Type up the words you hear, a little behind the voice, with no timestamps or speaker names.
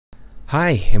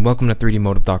Hi, and welcome to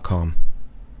 3dmotive.com.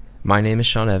 My name is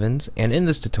Sean Evans, and in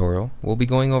this tutorial, we'll be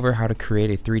going over how to create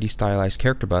a 3D stylized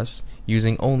character bus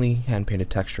using only hand-painted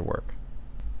texture work.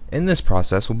 In this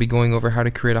process, we'll be going over how to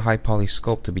create a high poly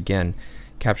sculpt to begin,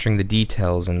 capturing the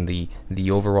details and the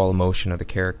overall emotion of the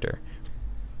character.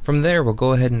 From there, we'll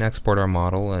go ahead and export our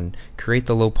model and create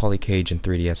the low poly cage in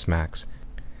 3ds Max,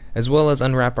 as well as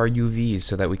unwrap our UVs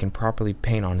so that we can properly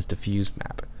paint on his diffuse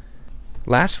map.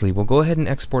 Lastly, we'll go ahead and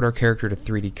export our character to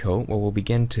 3D Coat, where we'll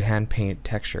begin to hand paint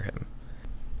texture him.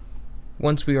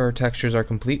 Once our textures are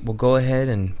complete, we'll go ahead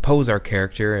and pose our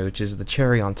character, which is the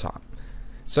cherry on top.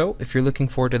 So, if you're looking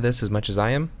forward to this as much as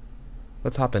I am,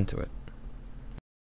 let's hop into it.